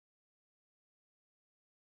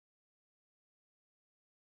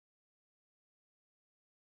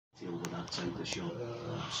Deal with that type of shot.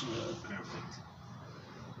 Absolutely perfect.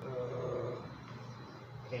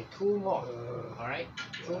 Okay, 2 more. Alright,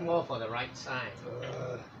 2 more for the right side.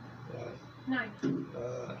 9.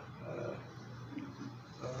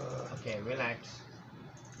 Okay, relax.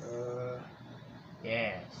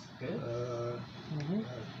 Yes, good.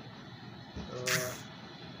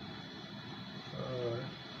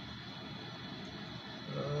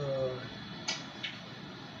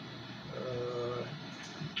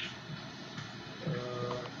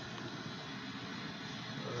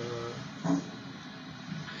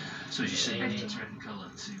 So as you say, you need red colour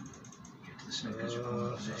to get to the snooker's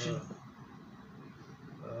required position.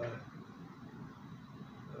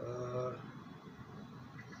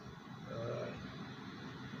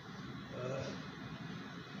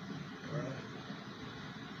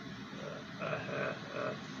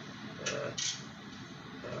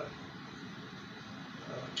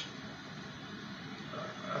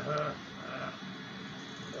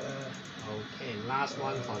 Okay, last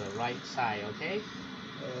one for the right side, okay?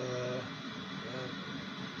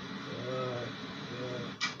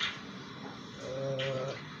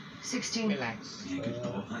 Relax. Yeah, good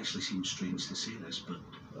ball. It actually seems strange to say this, but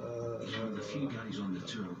he's one of the few guys on the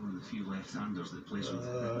tour, one of the few left-handers that plays with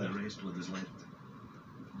the rest with his left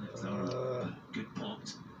arm. But good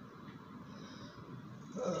pot.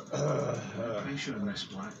 Pressure in this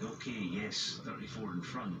black. Okay, yes, 34 in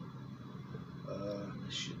front.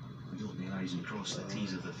 This should dot the I's and cross the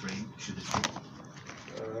T's of the frame. Should it be?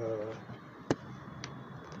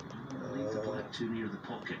 Leave the black too near the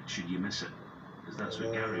pocket. Should you miss it? Because that's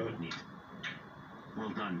what Gary would need. Well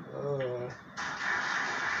done.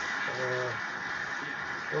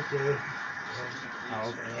 Okay.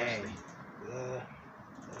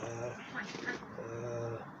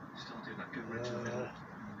 Still do that good red to the middle.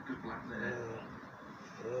 Good black there.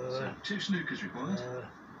 So 2 snookers required.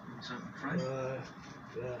 So frame.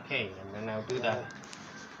 Okay, and then I'll do the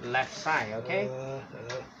left side, okay?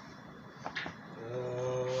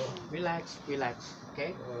 Relax, relax,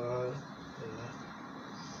 okay?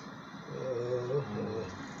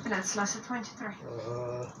 And that's lesser 23.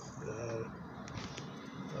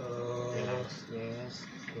 Relax, yes,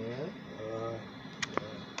 good.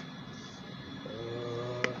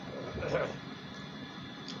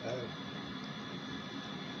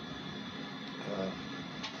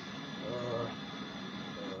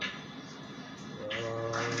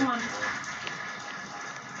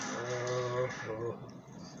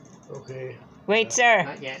 Okay. Wait, sir.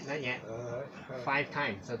 Not yet, not yet. 5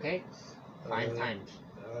 times, okay? 5 times.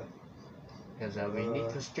 Because we need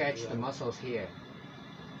to stretch the muscles here.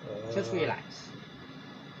 Just relax.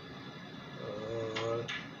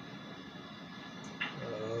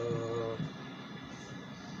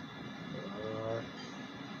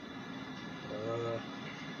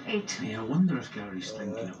 Yeah, I wonder if Gary's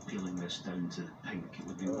thinking of peeling this down to the pink. It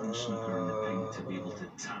would be 1 snooker in the pink to be able to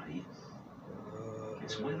tie.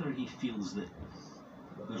 It's whether he feels that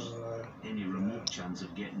there's any remote chance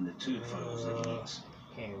of getting the 2 fouls that he needs.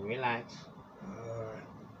 Okay, relax.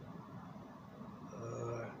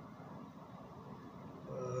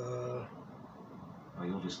 By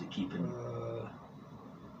obviously keeping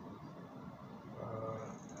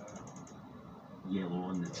yellow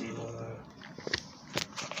on the table.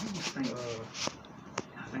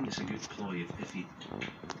 I think it's a good ploy if he,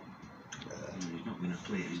 he's not going to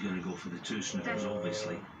play it, he's going to go for the 2 snookers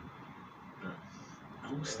obviously. But I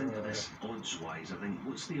always think of this odds wise. I think,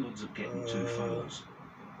 what's the odds of getting 2 fouls?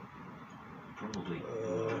 Probably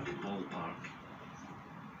ballpark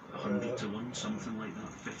 100 to 1, something like that,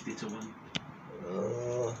 50 to 1.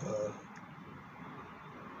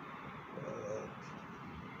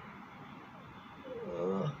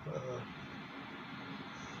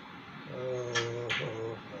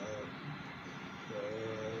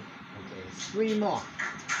 Okay, 3 more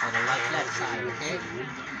on the left side, okay?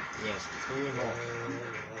 Yes, 3 more.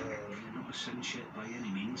 Not a cinch yet by any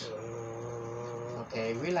means.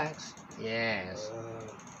 Okay, relax. Yes.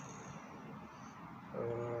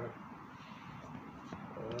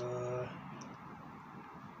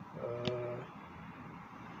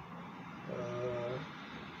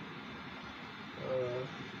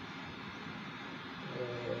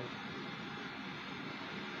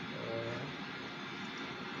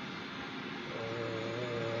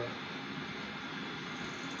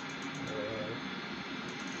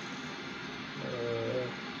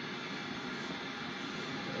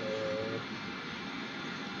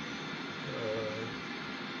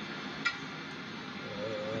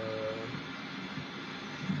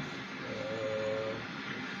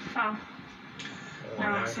 Foul.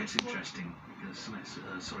 Well, it's interesting because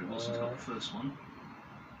Wilson's got the first one.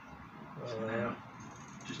 So now,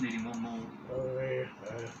 just needing one more.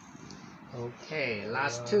 Okay,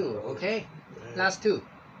 last two, okay? Last two.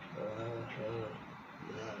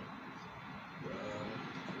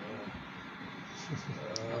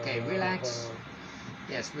 Okay, relax.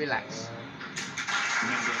 Yes, relax.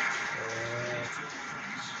 Remember,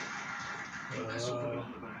 that's what we're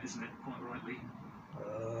on about, isn't it? Quite rightly.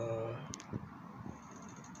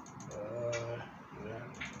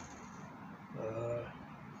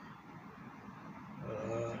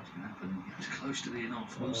 Anything can happen. It's close to the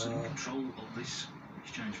enough. Wilson in control of this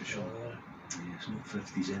exchange for sure. Yeah, it's not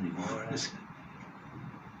 50s anymore, is it?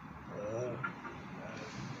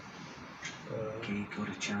 Okay, got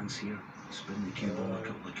a chance here. Spin the cue ball, a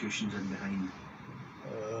couple of cushions in behind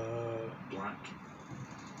black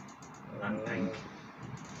and pink.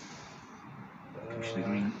 Push the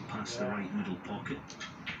green past the right middle pocket.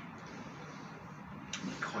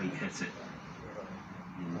 Not quite hit it.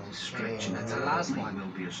 And stretching and it the out, last might one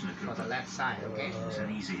well be a snooker. For the left side, okay? It's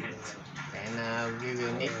an easy hit. Then we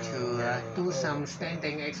will need to do some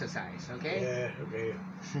standing exercise, okay?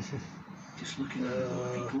 Just looking at the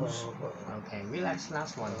people's. Okay, relax,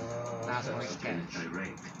 last one. Last one exchange.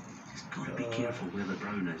 Direct. Just got to be careful where the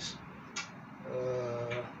brown is.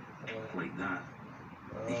 Like that.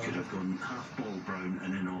 He could have gone half ball brown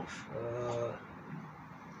and then off.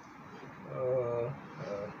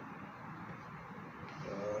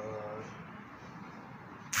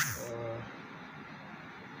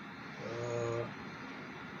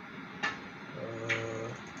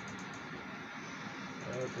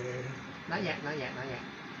 Not yet, not yet, not yet.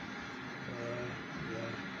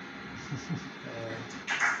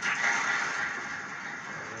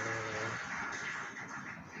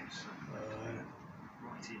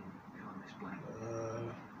 Right in behind this black.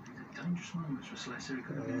 These are dangerous moments for Slessor. He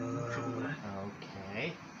could have been in trouble there.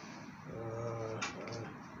 Okay.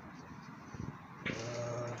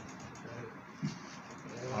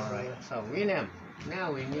 Alright, so William,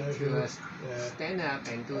 now we need to stand up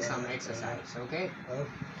and do some exercise, okay?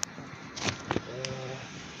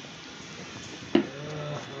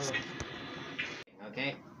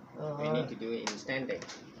 Okay, we need to do it in standing.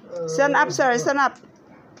 Stand up, sir, stand up.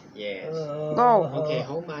 Yes. Go. Okay,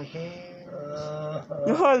 hold my hand.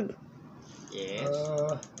 You hold. Yes.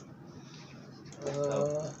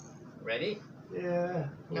 So, ready? Yeah.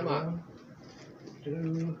 Come on.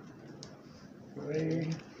 2,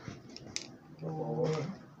 3, 4,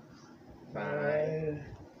 5, 5,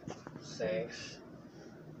 6,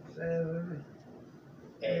 7,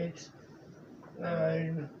 8,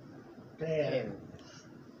 9, 10.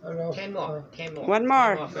 10. 10 more. 10 more. One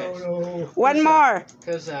more. 10 more first. No, One more.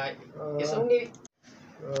 Because it's only.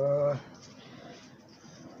 no.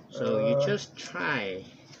 So you just try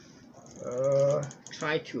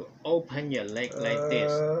to open your leg like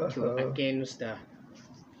this to against the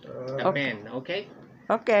band, okay?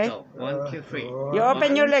 Okay. So 1, 2, 3. You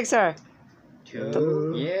open your legs, sir.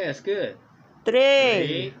 2. Yes, good. 3,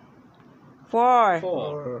 3, 4,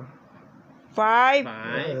 4, 5,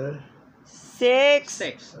 5, 6,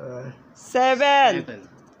 6, 7, 7,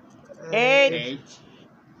 8, 8,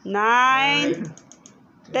 9,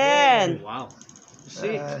 10. Wow. See,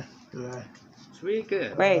 it's really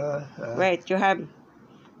good. Wait, you have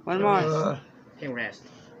one more. And rest.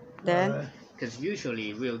 Then, Because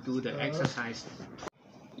usually we'll do the exercise.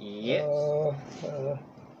 Yes.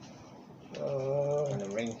 And the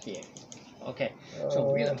ring here. Okay.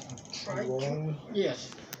 So we'll try to.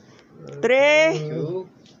 Yes. 3, 2.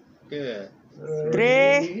 Good.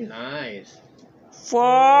 3, Nice.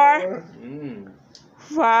 4,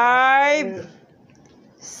 5,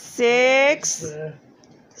 6,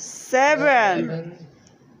 7,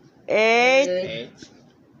 8, 8,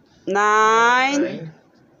 9,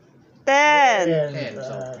 10.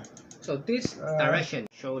 10. So this direction,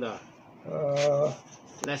 shoulder.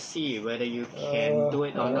 Let's see whether you can do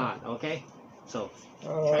it or not. Okay. So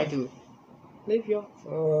try to lift your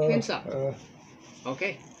hands up.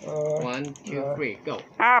 Okay. 1, 2, 3, go.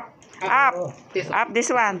 Up, up, This one. up this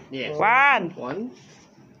one. Yes. 1, 1,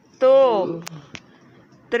 2,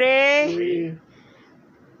 3,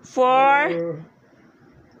 4,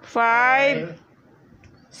 5,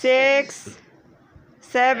 6,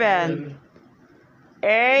 7,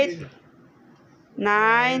 8,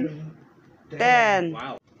 9, 10.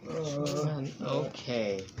 Wow.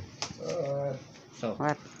 Okay. So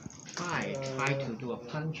What? try to do a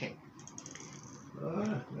punching.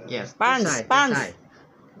 Yes. Punch, this side, punch. This side.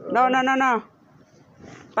 No.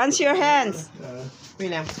 Punch your hands.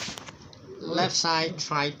 William, left side,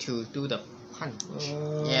 try to do the punch.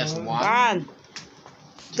 Yes, 1, 1,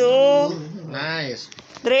 2, nice.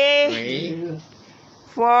 3,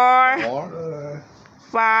 4, 4,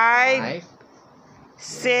 5, 5,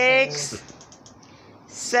 6,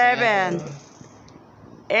 7,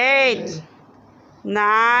 8,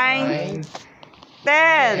 9, 9,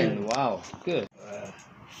 10. 10. Wow, good.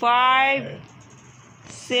 5,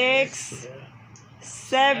 6,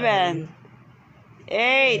 7,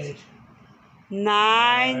 8,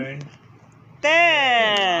 9,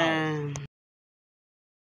 10.